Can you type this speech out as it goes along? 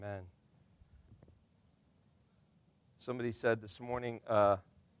Somebody said this morning as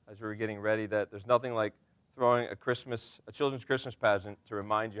we were getting ready that there's nothing like throwing a children's Christmas pageant to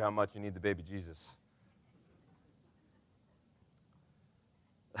remind you how much you need the baby Jesus.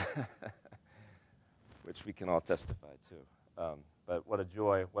 Which we can all testify to. But what a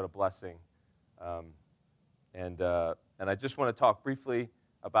joy, what a blessing. And I just want to talk briefly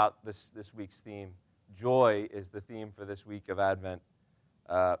about this week's theme. Joy is the theme for this week of Advent.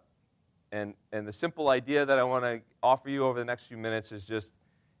 And the simple idea that I want to offer you over the next few minutes is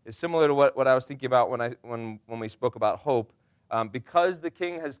similar to what I was thinking about when we spoke about hope. Because the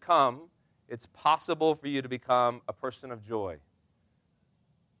King has come, it's possible for you to become a person of joy.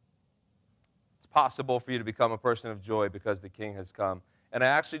 It's possible for you to become a person of joy because the King has come. And I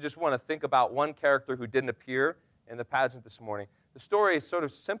actually just want to think about one character who didn't appear in the pageant this morning. The story is sort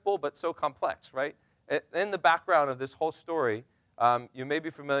of simple but so complex, right? In the background of this whole story, you may be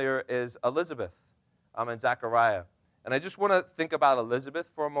familiar, is Elizabeth and Zechariah. And I just want to think about Elizabeth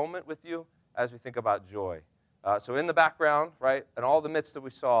for a moment with you as we think about joy. So in the background, right, in all the midst that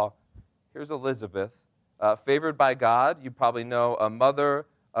we saw, here's Elizabeth, favored by God. You probably know, a mother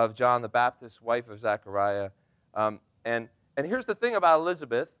of John the Baptist, wife of Zechariah. And here's the thing about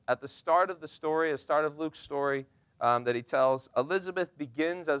Elizabeth. At the start of the story, the start of Luke's story that he tells, Elizabeth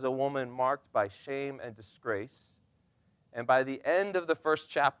begins as a woman marked by shame and disgrace. And by the end of the first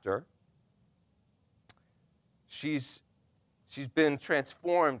chapter, she's been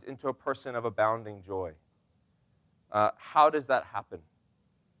transformed into a person of abounding joy. How does that happen?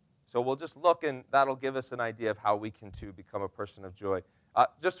 So we'll just look, and that'll give us an idea of how we can, too, become a person of joy.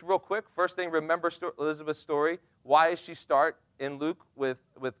 Just real quick, first thing, remember Elizabeth's story. Why does she start in Luke with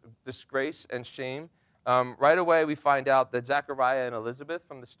disgrace and shame? Right away, we find out that Zechariah and Elizabeth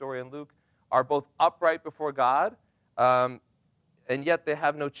from the story in Luke are both upright before God, and yet they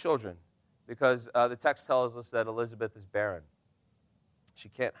have no children, because the text tells us that Elizabeth is barren. She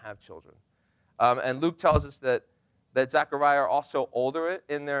can't have children. And Luke tells us that Zechariah are also older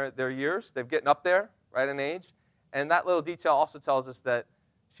in their years. They're getting up there, right, in age. And that little detail also tells us that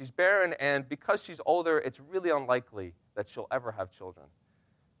she's barren, and because she's older, it's really unlikely that she'll ever have children.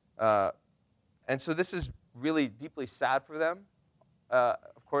 And so this is really deeply sad for them.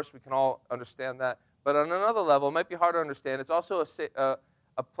 Of course, we can all understand that. But on another level, it might be hard to understand. It's also,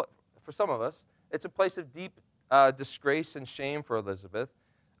 for some of us, it's a place of deep disgrace and shame for Elizabeth,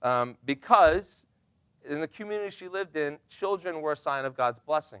 because in the community she lived in, children were a sign of God's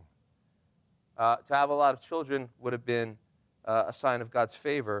blessing. To have a lot of children would have been a sign of God's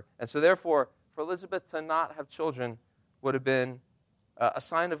favor. And so therefore, for Elizabeth to not have children would have been a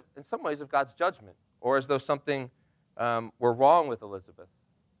sign of, in some ways, of God's judgment, or as though something were wrong with Elizabeth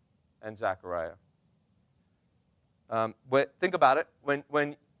and Zechariah. But think about it.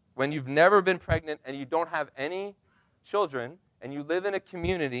 When you've never been pregnant and you don't have any children, and you live in a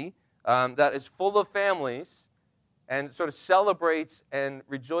community that is full of families and sort of celebrates and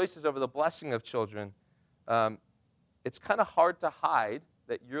rejoices over the blessing of children, it's kind of hard to hide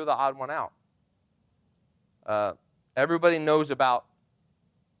that you're the odd one out. Everybody knows about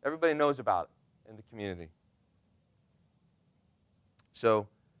it in the community. So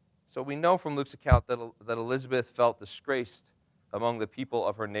we know from Luke's account that Elizabeth felt disgraced among the people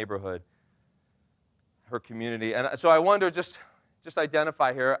of her neighborhood, her community. And so I wonder, just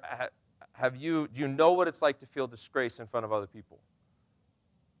identify here, do you know what it's like to feel disgrace in front of other people?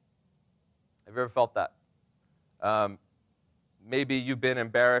 Have you ever felt that? Maybe you've been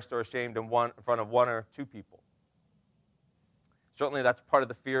embarrassed or ashamed in front of one or two people. Certainly that's part of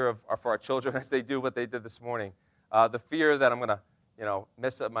the fear for our children as they do what they did this morning. The fear that I'm going to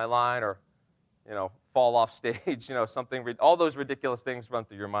miss my line or, fall off stage, something, all those ridiculous things run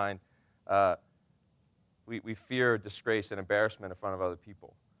through your mind. We fear disgrace and embarrassment in front of other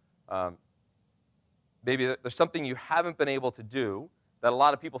people. Maybe there's something you haven't been able to do that a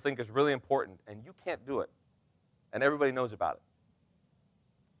lot of people think is really important, and you can't do it, and everybody knows about it.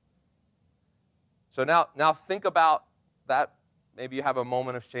 So now think about that. Maybe you have a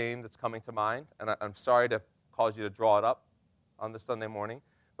moment of shame that's coming to mind, and I'm sorry to cause you to draw it up on this Sunday morning.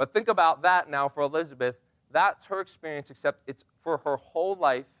 But think about that now for Elizabeth. That's her experience, except it's for her whole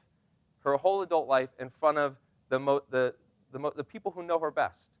life, her whole adult life, in front of the people who know her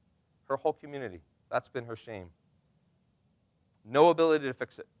best, her whole community. That's been her shame. No ability to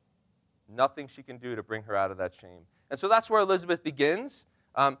fix it. Nothing she can do to bring her out of that shame. And so that's where Elizabeth begins,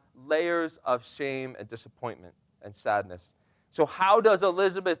 layers of shame and disappointment and sadness. So how does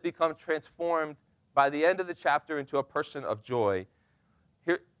Elizabeth become transformed by the end of the chapter into a person of joy?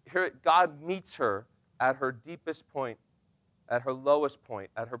 Here God meets her at her deepest point, at her lowest point,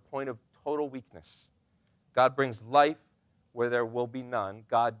 at her point of total weakness. God brings life where there will be none.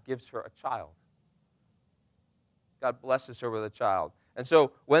 God gives her a child. God blesses her with a child. And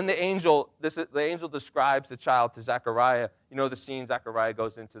so when the angel describes the child to Zechariah, you know the scene, Zechariah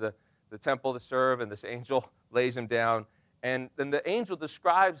goes into the temple to serve, and this angel lays him down. And then the angel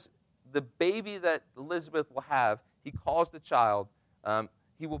describes the baby that Elizabeth will have. He calls the child,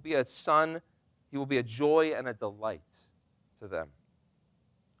 he will be a son, he will be a joy and a delight to them.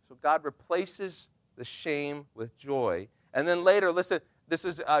 So God replaces the shame with joy. And then later, listen, this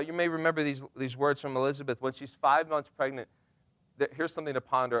is you may remember these words from Elizabeth. When she's 5 months pregnant, here's something to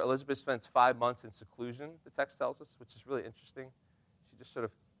ponder. Elizabeth spends 5 months in seclusion, the text tells us, which is really interesting. She's just sort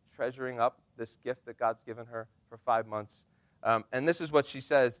of treasuring up this gift that God's given her for 5 months. And this is what she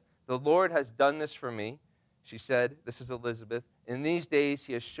says. The Lord has done this for me, she said. This is Elizabeth. In these days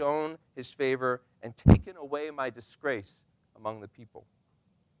he has shown his favor and taken away my disgrace among the people.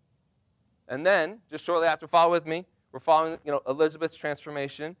 And then, just shortly after, follow with me. We're following, Elizabeth's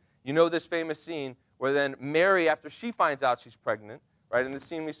transformation. You know this famous scene where then Mary, after she finds out she's pregnant, right? In the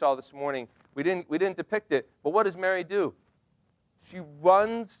scene we saw this morning, we didn't depict it, but what does Mary do? She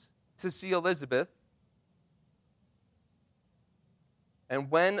runs to see Elizabeth.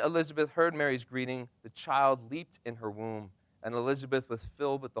 And when Elizabeth heard Mary's greeting, the child leaped in her womb, and Elizabeth was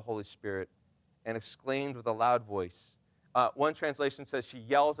filled with the Holy Spirit and exclaimed with a loud voice. One translation says she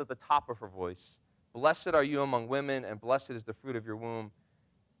yells at the top of her voice, "Blessed are you among women, and blessed is the fruit of your womb.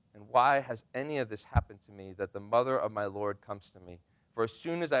 And why has any of this happened to me, that the mother of my Lord comes to me? For as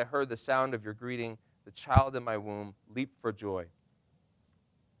soon as I heard the sound of your greeting, the child in my womb leaped for joy."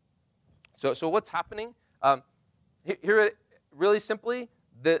 So what's happening? Here, really simply,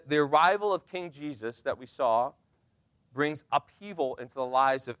 the arrival of King Jesus that we saw brings upheaval into the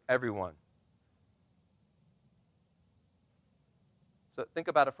lives of everyone. So think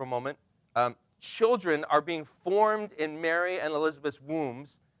about it for a moment. Children are being formed in Mary and Elizabeth's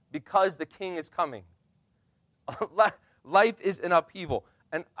wombs because the king is coming. Life is in upheaval.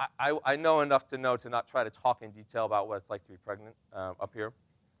 And I know enough to know to not try to talk in detail about what it's like to be pregnant up here.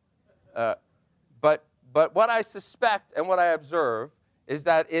 But what I suspect and what I observe is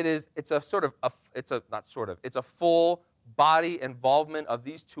that it's a full body involvement of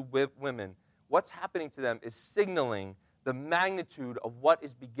these two women. What's happening to them is signaling the magnitude of what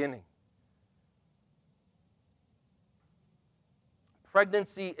is beginning.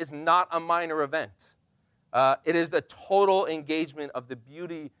 Pregnancy is not a minor event. It is the total engagement of the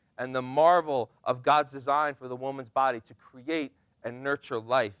beauty and the marvel of God's design for the woman's body to create and nurture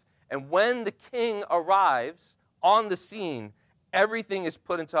life. And when the king arrives on the scene, everything is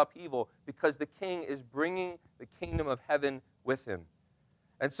put into upheaval because the king is bringing the kingdom of heaven with him.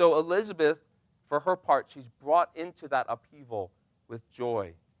 And so Elizabeth, for her part, she's brought into that upheaval with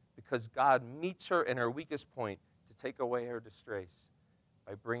joy because God meets her in her weakest point to take away her disgrace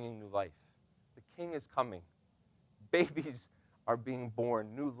by bringing new life. The king is coming. Babies are being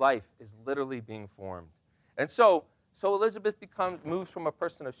born. New life is literally being formed. And so Elizabeth moves from a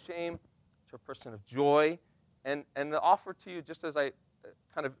person of shame to a person of joy. And the offer to you, just as we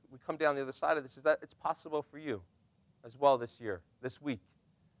come down the other side of this, is that it's possible for you as well this year, this week,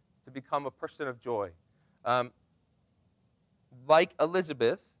 to become a person of joy. Like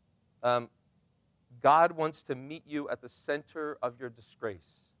Elizabeth, God wants to meet you at the center of your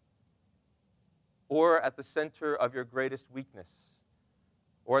disgrace or at the center of your greatest weakness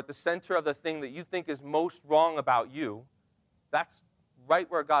or at the center of the thing that you think is most wrong about you. That's right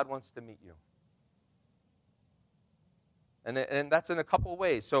where God wants to meet you. And that's in a couple of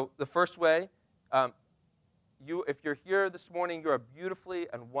ways. So the first way, if you're here this morning, you are beautifully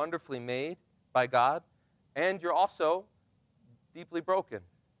and wonderfully made by God, and you're also deeply broken.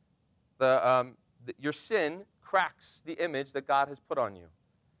 Your sin cracks the image that God has put on you.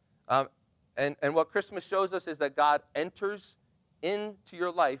 And what Christmas shows us is that God enters into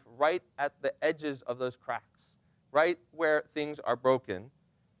your life right at the edges of those cracks, right where things are broken,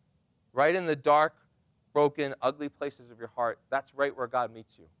 right in the dark, broken, ugly places of your heart. That's right where God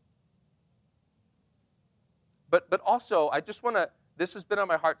meets you. But also, I just want to, this has been on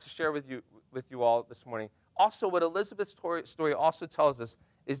my heart to share with you all this morning. Also, what Elizabeth's story also tells us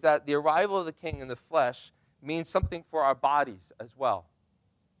is that the arrival of the king in the flesh means something for our bodies as well.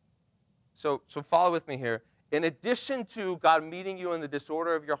 So follow with me here. In addition to God meeting you in the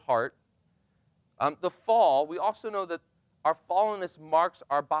disorder of your heart, the fall, we also know that our fallenness marks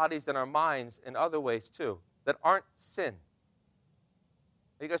our bodies and our minds in other ways too, that aren't sin.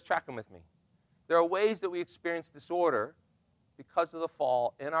 Are you guys tracking with me? There are ways that we experience disorder because of the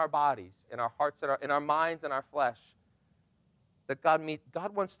fall in our bodies, in our hearts, in our minds, and our flesh, that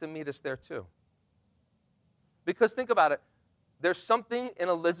God wants to meet us there too. Because think about it. There's something in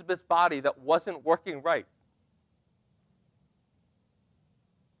Elizabeth's body that wasn't working right.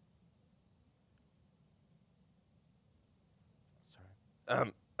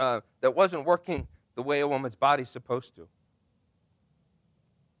 That wasn't working the way a woman's body's supposed to.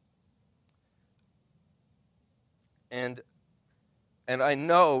 And I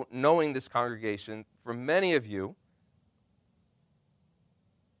know, knowing this congregation, for many of you,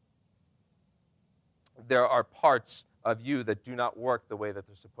 there are parts of you that do not work the way that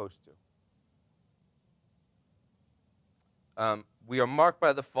they're supposed to. We are marked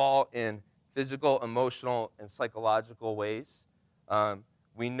by the fall in physical, emotional, and psychological ways.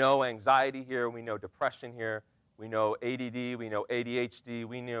 We know anxiety here. We know depression here. We know ADD. We know ADHD.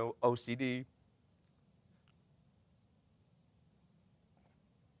 We know OCD.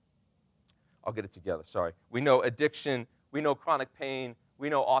 I'll get it together, sorry. We know addiction. We know chronic pain. We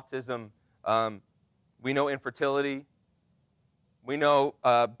know autism. We know infertility. We know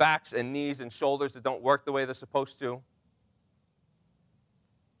backs and knees and shoulders that don't work the way they're supposed to,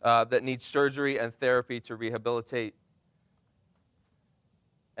 that need surgery and therapy to rehabilitate.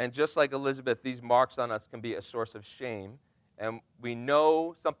 And just like Elizabeth, these marks on us can be a source of shame. And we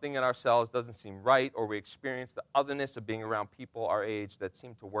know something in ourselves doesn't seem right, or we experience the otherness of being around people our age that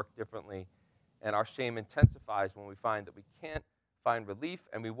seem to work differently. And our shame intensifies when we find that we can't find relief,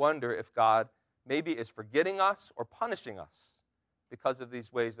 and we wonder if God maybe is forgetting us or punishing us because of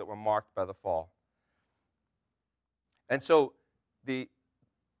these ways that were marked by the fall. And so the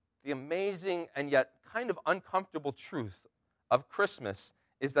amazing and yet kind of uncomfortable truth of Christmas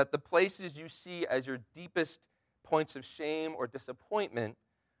is that the places you see as your deepest points of shame or disappointment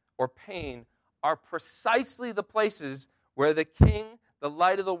or pain are precisely the places where the King, the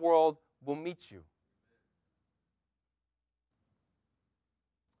light of the world, will meet you.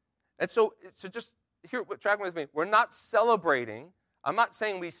 And so just here, track with me. We're not celebrating. I'm not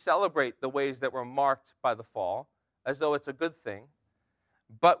saying we celebrate the ways that were marked by the fall as though it's a good thing,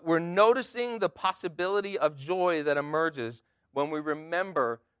 but we're noticing the possibility of joy that emerges when we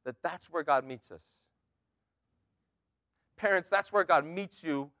remember that that's where God meets us. Parents, that's where God meets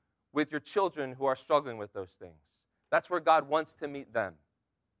you with your children who are struggling with those things. That's where God wants to meet them.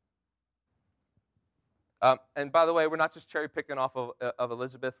 And by the way, we're not just cherry picking off of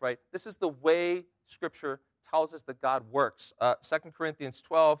Elizabeth, right? This is the way Scripture tells us that God works. 2 Corinthians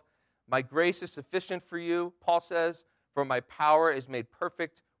 12, my grace is sufficient for you, Paul says, for my power is made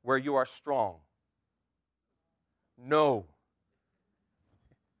perfect where you are strong. No.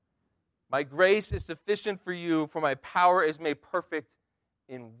 My grace is sufficient for you, for my power is made perfect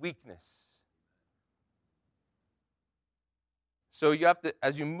in weakness. So you have to,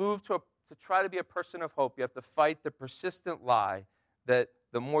 as you move to try to be a person of hope, you have to fight the persistent lie that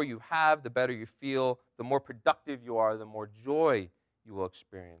the more you have, the better you feel, the more productive you are, the more joy you will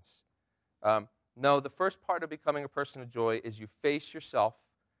experience. No, the first part of becoming a person of joy is you face yourself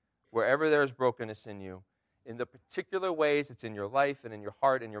wherever there is brokenness in you, in the particular ways it's in your life and in your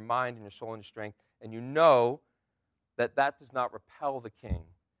heart and your mind and your soul and your strength, and you know that that does not repel the King,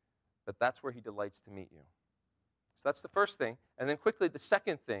 but that's where he delights to meet you. So that's the first thing. And then quickly, the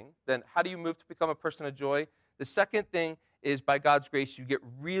second thing, then how do you move to become a person of joy? The second thing is, by God's grace, you get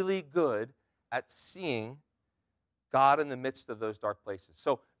really good at seeing God in the midst of those dark places.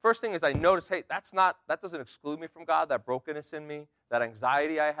 So first thing is I notice, hey, that doesn't exclude me from God, that brokenness in me, that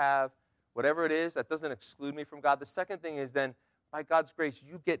anxiety I have, whatever it is, that doesn't exclude me from God. The second thing is then, by God's grace,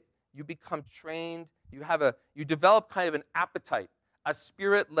 you become trained, you develop kind of an appetite, a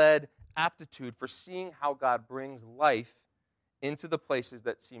spirit-led aptitude for seeing how God brings life into the places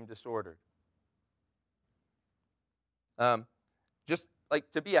that seem disordered. Just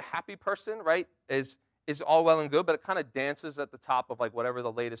like to be a happy person, right, is all well and good, but it kind of dances at the top of like whatever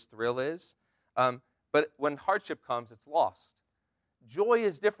the latest thrill is. But when hardship comes, it's lost. Joy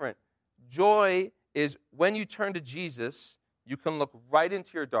is different. Joy is when you turn to Jesus, you can look right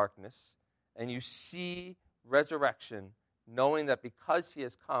into your darkness and you see resurrection, knowing that because he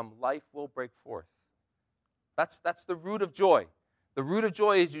has come, life will break forth. That's the root of joy. The root of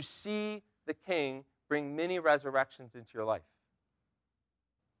joy is you see the King bring many resurrections into your life.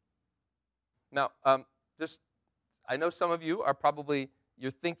 Now, I know some of you are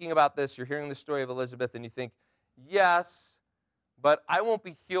you're thinking about this, you're hearing the story of Elizabeth, and you think, yes, but I won't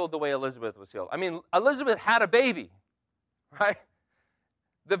be healed the way Elizabeth was healed. I mean, Elizabeth had a baby, right?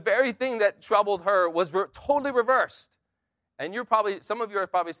 The very thing that troubled her was totally reversed. And some of you are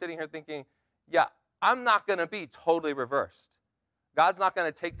probably sitting here thinking, yeah, I'm not going to be totally reversed. God's not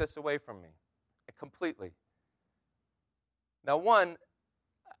going to take this away from me completely. Now, one,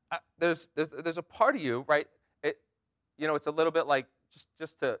 there's a part of you, right? it's a little bit like,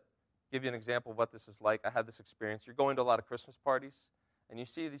 just to give you an example of what this is like, I had this experience. You're going to a lot of Christmas parties, and you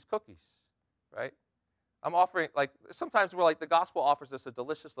see these cookies, right? I'm offering, sometimes we're like, the gospel offers us a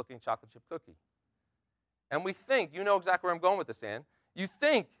delicious-looking chocolate chip cookie. And we think, you know exactly where I'm going with this, Ann. You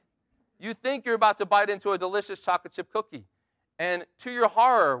think you're about to bite into a delicious chocolate chip cookie. And to your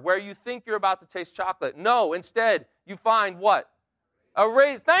horror, where you think you're about to taste chocolate, no, instead, you find what? A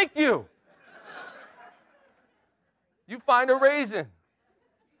raisin. Thank you. You find a raisin.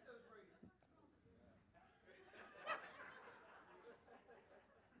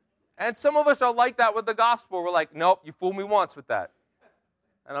 And some of us are like that with the gospel. We're like, nope, you fooled me once with that.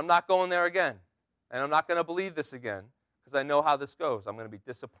 And I'm not going there again. And I'm not going to believe this again because I know how this goes. I'm going to be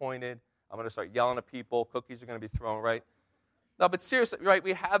disappointed. I'm going to start yelling at people. Cookies are going to be thrown, right? No, but seriously, right,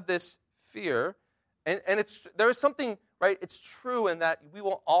 we have this fear. And there is something, right, it's true in that we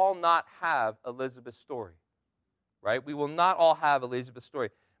will all not have Elizabeth's story, right? We will not all have Elizabeth's story.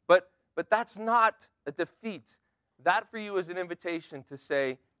 But that's not a defeat. That for you is an invitation to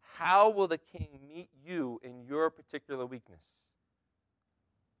say, how will the king meet you in your particular weakness?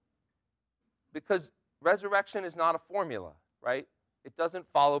 Because resurrection is not a formula, right? It doesn't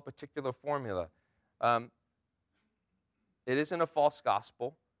follow a particular formula. It isn't a false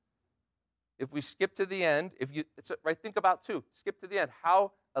gospel. If we skip to the end, think about skip to the end,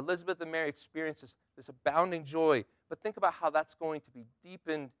 how Elizabeth and Mary experience this abounding joy, but think about how that's going to be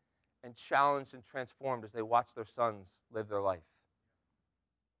deepened and challenged and transformed as they watch their sons live their life.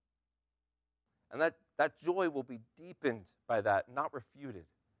 And that joy will be deepened by that, not refuted.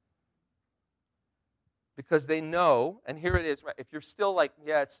 Because they know, and here it is, right? If you're still like,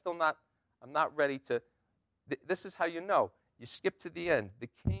 yeah, it's still not, I'm not ready to, this is how you know. You skip to the end. The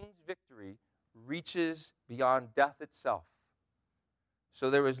king's victory reaches beyond death itself. So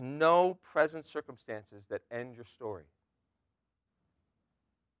there is no present circumstances that end your story.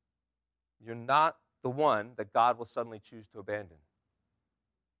 You're not the one that God will suddenly choose to abandon.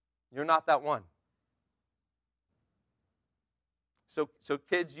 You're not that one. So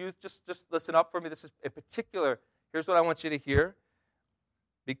kids, youth, just listen up for me. This is in particular, here's what I want you to hear.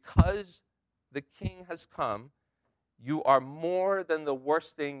 Because the king has come, you are more than the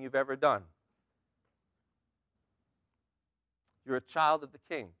worst thing you've ever done. You're a child of the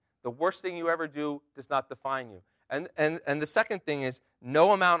king. The worst thing you ever do does not define you. And the second thing is,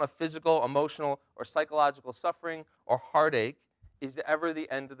 no amount of physical, emotional, or psychological suffering or heartache is ever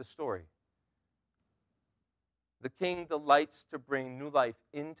the end of the story. The king delights to bring new life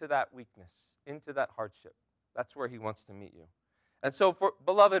into that weakness, into that hardship. That's where he wants to meet you. And so,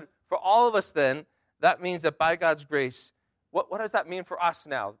 beloved, for all of us then, that means that by God's grace, what does that mean for us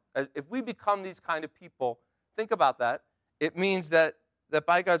now? If we become these kind of people, think about that. It means that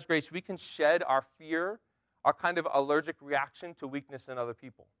by God's grace, we can shed our fear, our kind of allergic reaction to weakness in other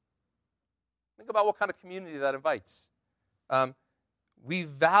people. Think about what kind of community that invites. We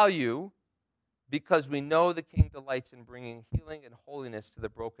value because we know the king delights in bringing healing and holiness to the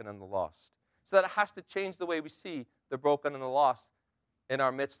broken and the lost. So that has to change the way we see the broken and the lost in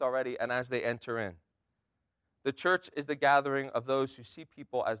our midst already and as they enter in. The church is the gathering of those who see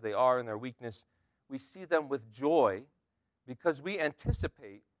people as they are in their weakness. We see them with joy because we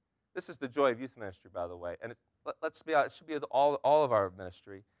anticipate, this is the joy of youth ministry, by the way, and let's be honest, it should be all of our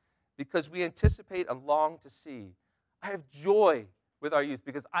ministry, because we anticipate and long to see. I have joy with our youth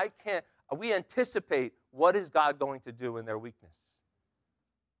because we anticipate what is God going to do in their weakness.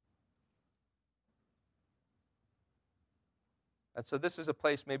 And so this is a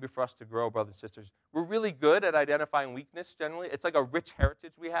place maybe for us to grow, brothers and sisters. We're really good at identifying weakness generally. It's like a rich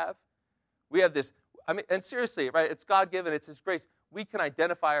heritage we have. We have this, and seriously, right, it's God-given, it's His grace. We can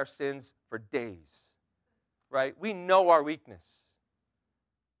identify our sins for days, right? We know our weakness.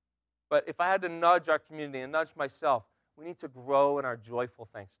 But if I had to nudge our community and nudge myself, we need to grow in our joyful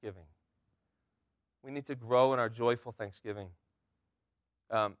thanksgiving. We need to grow in our joyful thanksgiving.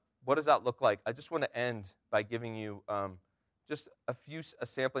 What does that look like? I just want to end by giving you just a few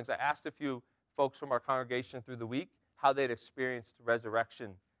samplings. I asked a few folks from our congregation through the week how they'd experienced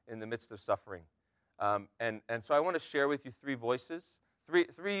resurrection in the midst of suffering. And so I want to share with you three voices,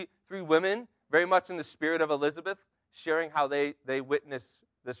 three women, very much in the spirit of Elizabeth, sharing how they witness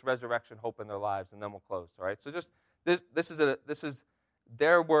this resurrection hope in their lives, and then we'll close. All right. So just this is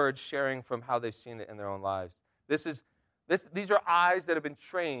their words sharing from how they've seen it in their own lives. These are eyes that have been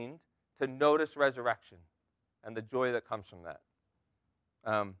trained to notice resurrection and the joy that comes from that.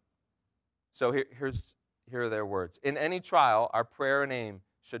 So here are their words. In any trial, our prayer and aim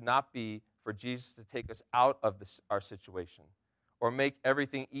should not be for Jesus to take us out of our situation or make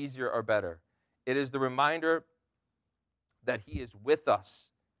everything easier or better. It is the reminder that he is with us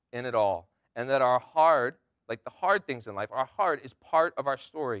in it all, and that our hard, like the hard things in life, our hard is part of our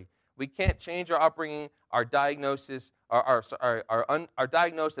story. We can't change our upbringing, our diagnosis, our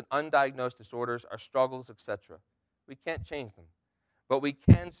diagnosed and undiagnosed disorders, our struggles, etc. We can't change them, but we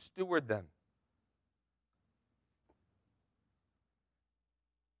can steward them.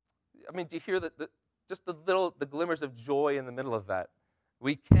 I mean, do you hear just the glimmers of joy in the middle of that?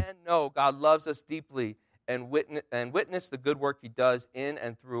 We can know God loves us deeply and witness the good work he does in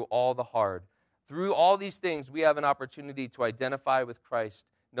and through all the hard. Through all these things, we have an opportunity to identify with Christ,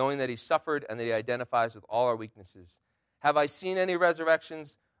 knowing that he suffered and that he identifies with all our weaknesses. Have I seen any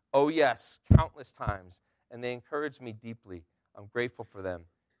resurrections? Oh, yes, countless times, and they encourage me deeply. I'm grateful for them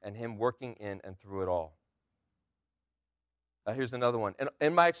and him working in and through it all. Here's another one.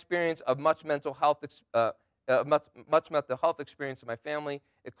 In my experience of much mental health experience in my family,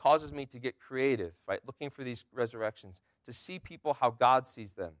 it causes me to get creative, right? Looking for these resurrections, to see people how God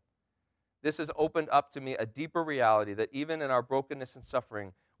sees them. This has opened up to me a deeper reality that even in our brokenness and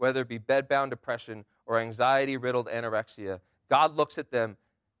suffering, whether it be bedbound depression or anxiety-riddled anorexia, God looks at them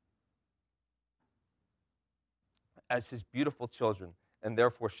as his beautiful children, and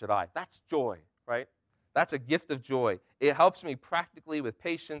therefore should I. That's joy, right? That's a gift of joy. It helps me practically with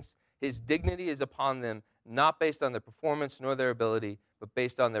patience. His dignity is upon them, not based on their performance nor their ability, but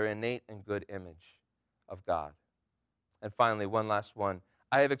based on their innate and good image of God. And finally, one last one.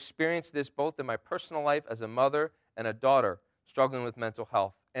 I have experienced this both in my personal life as a mother and a daughter struggling with mental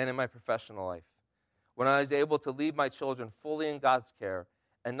health, and in my professional life. When I was able to leave my children fully in God's care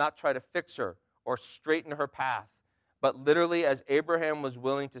and not try to fix her or straighten her path, but literally, as Abraham was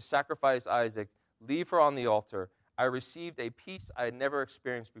willing to sacrifice Isaac, leave her on the altar, I received a peace I had never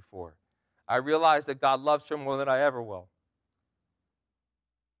experienced before. I realized that God loves her more than I ever will.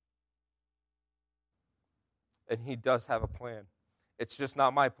 And he does have a plan. It's just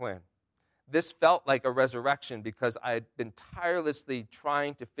not my plan. This felt like a resurrection because I had been tirelessly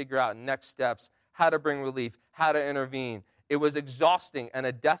trying to figure out next steps, how to bring relief, how to intervene. It was exhausting and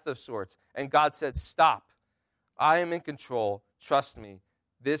a death of sorts. And God said, stop. I am in control. Trust me.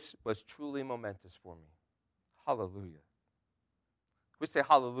 This was truly momentous for me. Hallelujah. We say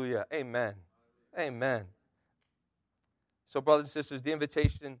hallelujah. Amen. Amen. So, brothers and sisters, the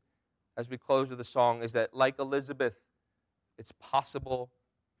invitation as we close with the song is that, like Elizabeth, it's possible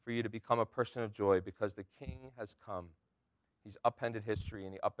for you to become a person of joy because the King has come. He's upended history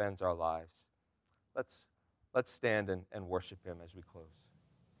and he upends our lives. Let's stand and worship him as we close.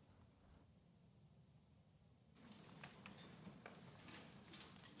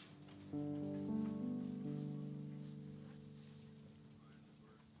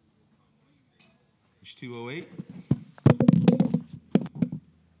 Page 208.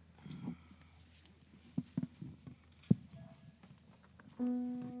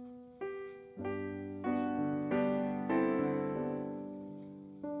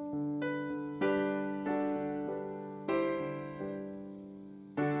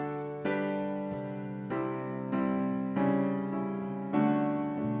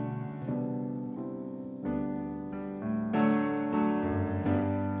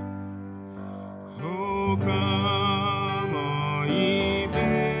 Oh, come.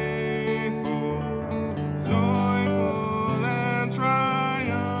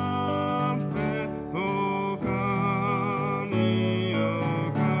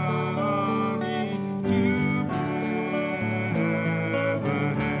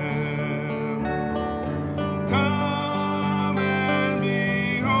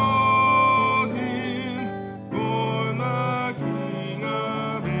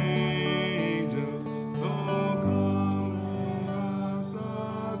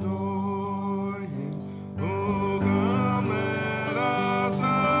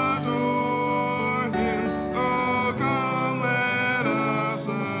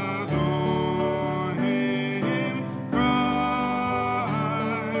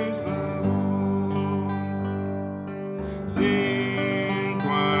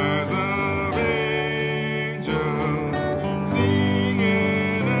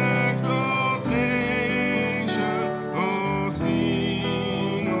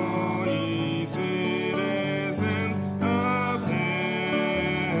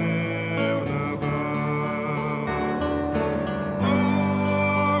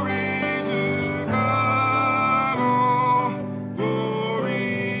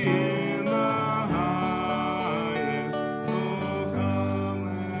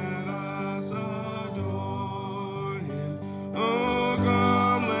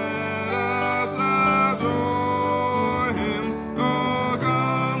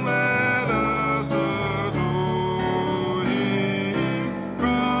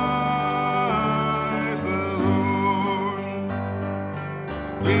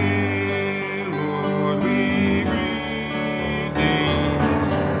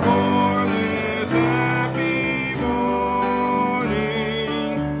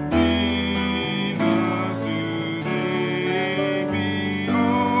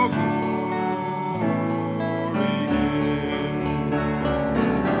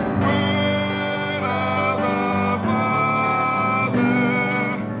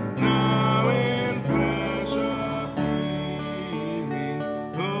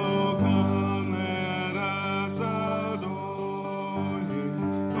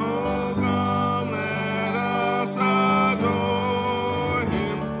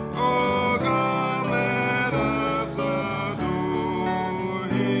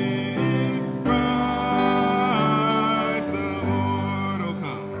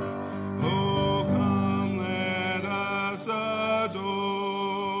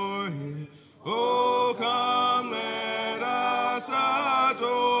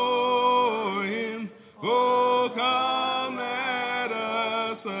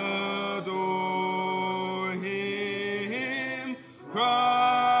 us adore him, Christ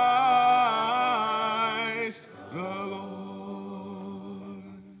the Lord.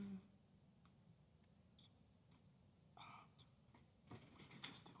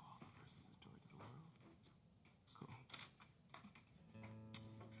 Just do all the verses of Joy to the World. Cool.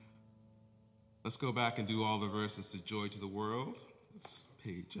 Let's go back and do all the verses to Joy to the World. It's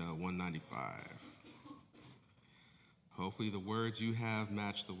page 195. Hopefully the words you have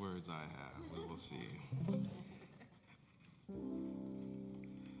match the words I have. We will see.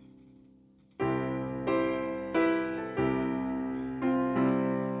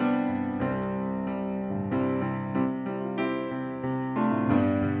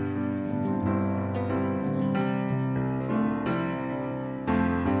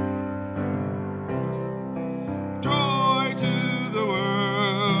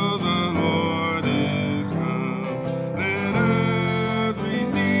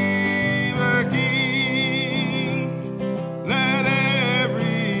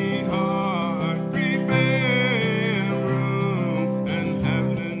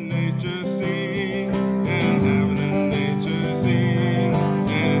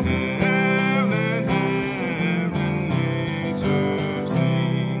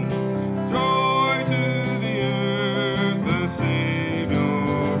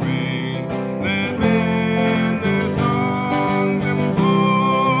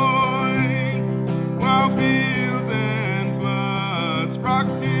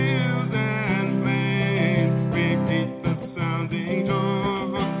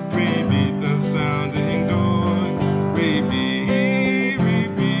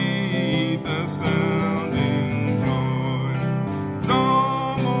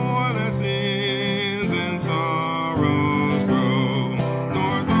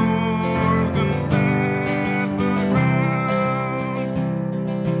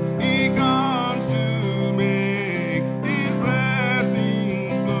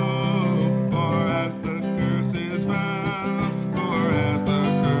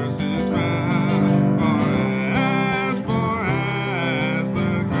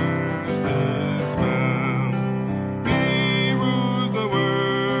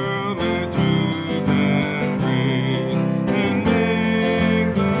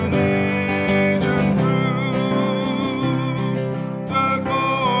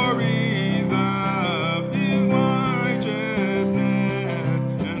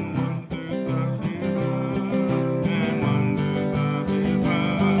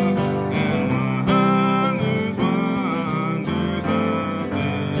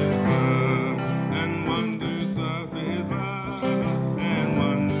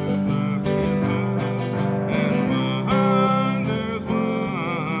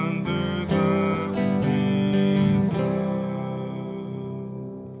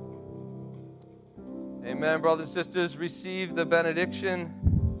 Amen, brothers and sisters, receive the benediction.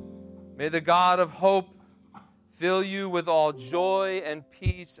 May the God of hope fill you with all joy and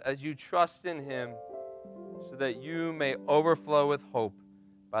peace as you trust in him, so that you may overflow with hope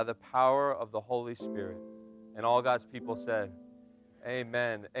by the power of the Holy Spirit. And all God's people said,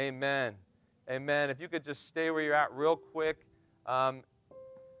 amen, amen, amen. If you could just stay where you're at real quick. As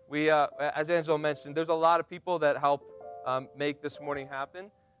Angelo mentioned, there's a lot of people that help make this morning happen.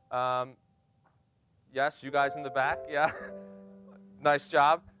 Yes, you guys in the back, yeah. Nice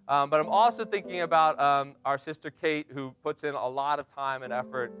job. But I'm also thinking about our sister Kate, who puts in a lot of time and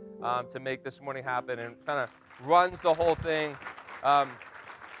effort to make this morning happen and kind of runs the whole thing.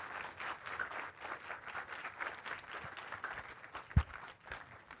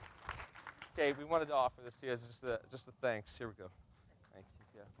 Kate, we wanted to offer this to you as just a thanks. Here we go. Thank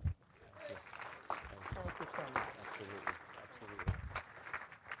you. Yeah. Thank you. Absolutely.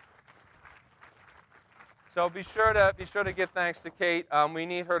 So be sure to give thanks to Kate. We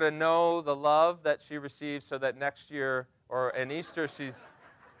need her to know the love that she receives, so that next year or in Easter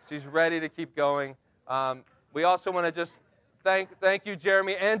she's ready to keep going. We also want to just thank you,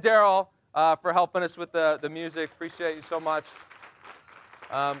 Jeremy and Daryl, for helping us with the music. Appreciate you so much.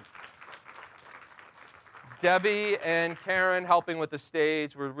 Debbie and Karen helping with the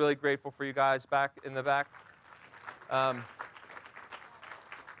stage. We're really grateful for you guys back in the back.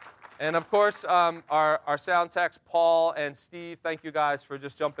 And of course, our sound techs, Paul and Steve, thank you guys for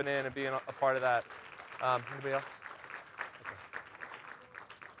just jumping in and being a part of that. Anybody else?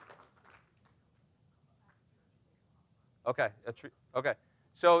 Okay. Okay.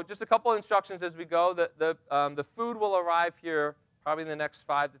 So just a couple instructions as we go. The food will arrive here probably in the next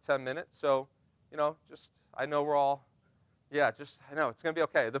 5 to 10 minutes. So, I know we're all, I know it's going to be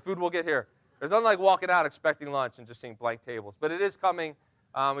okay. The food will get here. There's nothing like walking out expecting lunch and just seeing blank tables. But it is coming.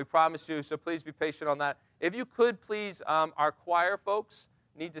 We promise you, so please be patient on that. If you could, please, our choir folks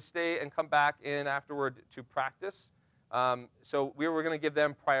need to stay and come back in afterward to practice. So we were going to give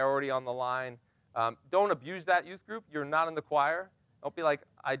them priority on the line. Don't abuse that youth group. You're not in the choir. Don't be like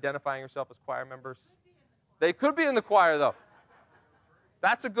identifying yourself as choir members. They could be in the choir, though.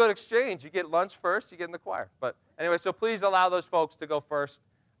 That's a good exchange. You get lunch first, you get in the choir. But anyway, so please allow those folks to go first,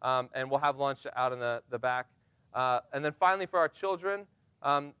 and we'll have lunch out in the back. And then finally, for our children,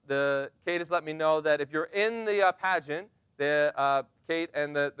 Kate has let me know that if you're in the pageant, Kate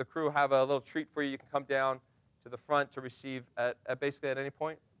and the crew have a little treat for you. You can come down to the front to receive basically at any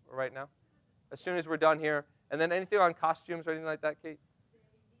point right now, as soon as we're done here. And then anything on costumes or anything like that, Kate?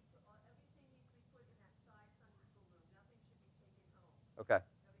 Okay.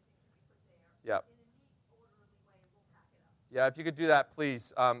 Yeah. Yeah, if you could do that,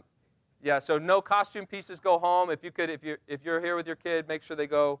 please. Yeah, so no costume pieces go home. If you're here with your kid, make sure they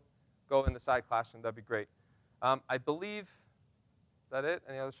go in the side classroom. That'd be great. I believe, is that it?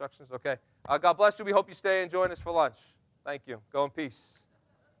 Any other instructions? Okay. God bless you. We hope you stay and join us for lunch. Thank you. Go in peace.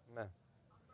 Amen.